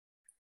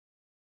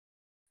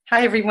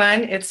Hi,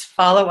 everyone. It's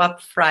Follow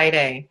Up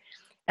Friday.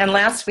 And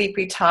last week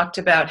we talked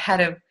about how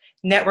to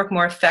network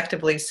more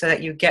effectively so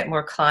that you get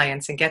more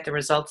clients and get the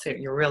results that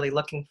you're really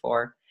looking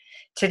for.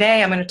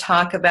 Today, I'm going to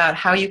talk about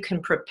how you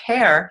can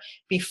prepare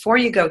before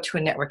you go to a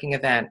networking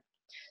event.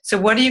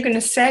 So, what are you going to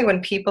say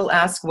when people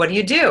ask, what do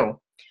you do?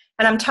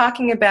 And I'm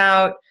talking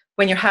about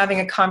when you're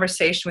having a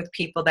conversation with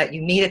people that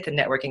you meet at the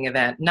networking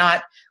event,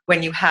 not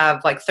when you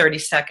have like 30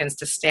 seconds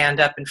to stand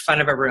up in front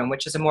of a room,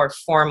 which is a more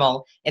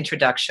formal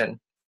introduction.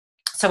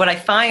 So what I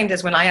find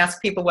is when I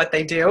ask people what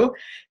they do,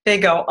 they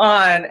go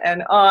on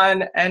and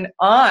on and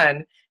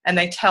on, and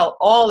they tell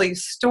all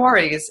these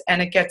stories,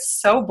 and it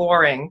gets so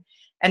boring.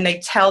 And they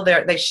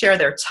share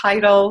their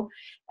title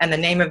and the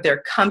name of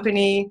their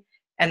company,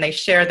 and they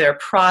share their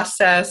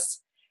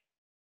process.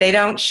 They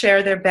don't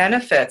share their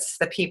benefits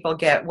that people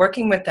get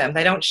working with them.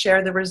 They don't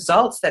share the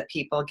results that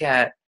people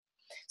get.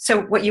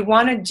 So what you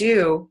want to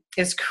do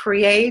is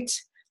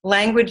create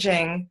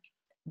languaging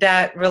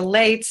that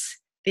relates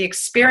the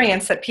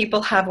experience that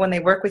people have when they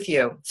work with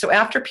you. So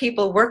after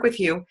people work with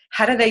you,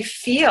 how do they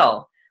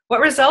feel? What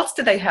results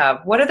do they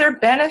have? What are their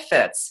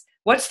benefits?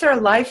 What's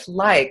their life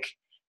like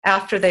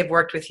after they've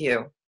worked with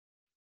you?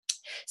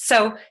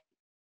 So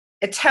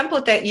a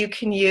template that you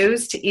can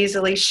use to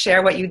easily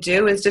share what you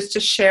do is just to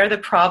share the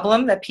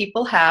problem that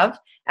people have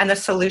and the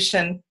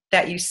solution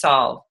that you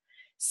solve.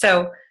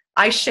 So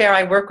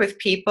I work with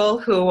people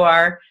who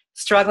are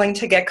struggling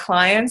to get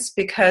clients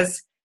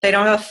because they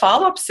don't have a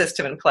follow-up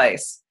system in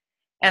place.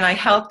 And I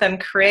help them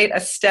create a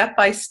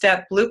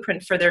step-by-step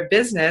blueprint for their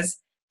business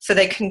so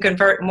they can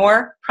convert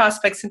more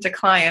prospects into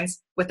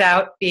clients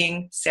without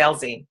being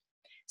salesy.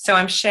 So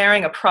I'm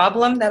sharing a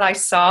problem that I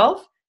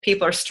solve.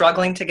 People are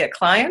struggling to get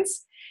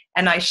clients,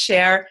 and I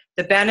share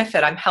the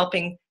benefit. I'm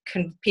helping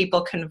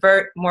people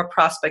convert more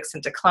prospects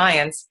into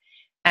clients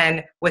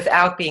and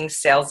without being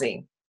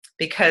salesy,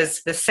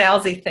 because the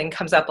salesy thing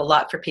comes up a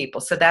lot for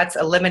people. So that's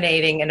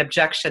eliminating an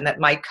objection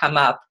that might come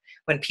up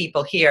when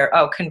people hear,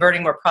 oh,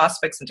 converting more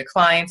prospects into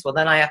clients, well,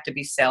 then I have to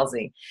be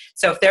salesy.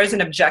 So if there's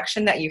an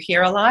objection that you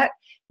hear a lot,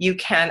 you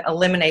can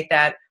eliminate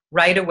that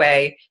right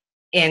away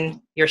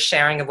in your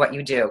sharing of what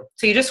you do.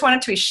 So you just want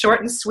it to be short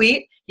and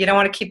sweet. You don't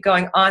want to keep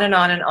going on and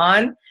on and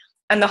on.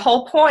 And the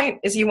whole point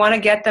is you want to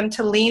get them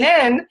to lean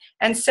in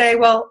and say,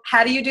 well,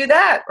 how do you do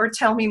that? Or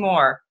tell me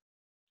more.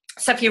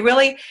 So if you're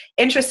really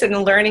interested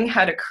in learning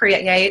how to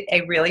create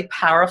a really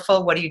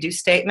powerful what do you do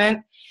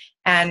statement,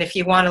 and if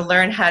you want to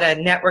learn how to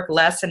network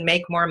less and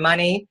make more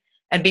money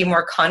and be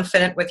more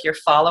confident with your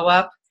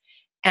follow-up,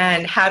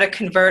 and how to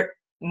convert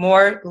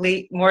more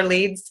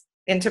leads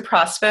into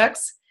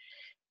prospects,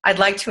 I'd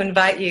like to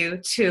invite you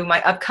to my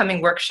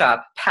upcoming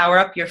workshop, Power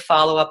Up Your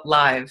Follow-Up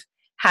Live,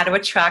 How to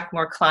Attract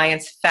More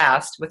Clients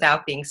Fast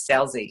Without Being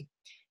Salesy.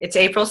 It's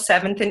April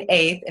 7th and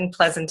 8th in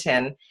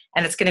Pleasanton,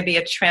 and it's going to be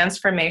a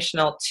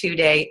transformational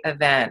 2-day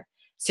event.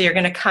 So you're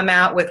going to come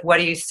out with what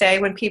do you say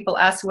when people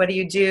ask what do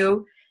you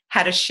do,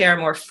 how to share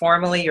more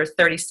formally your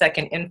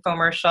 30-second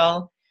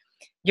infomercial.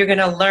 You're going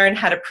to learn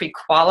how to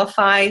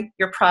pre-qualify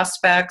your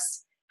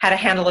prospects, how to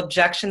handle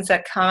objections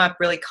that come up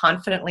really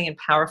confidently and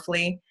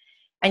powerfully.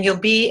 And you'll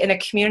be in a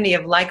community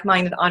of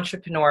like-minded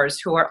entrepreneurs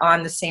who are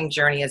on the same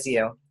journey as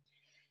you.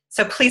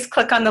 So please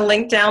click on the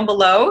link down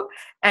below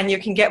and you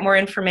can get more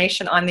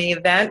information on the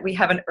event. We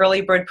have an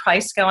early bird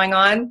price going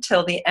on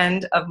till the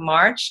end of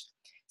March.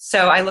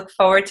 So I look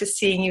forward to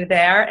seeing you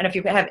there. And if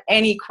you have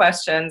any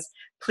questions,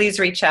 please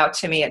reach out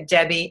to me at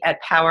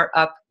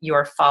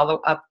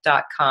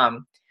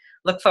Debbie@powerupyourfollowup.com.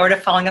 Look forward to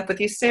following up with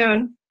you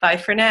soon. Bye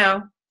for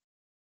now.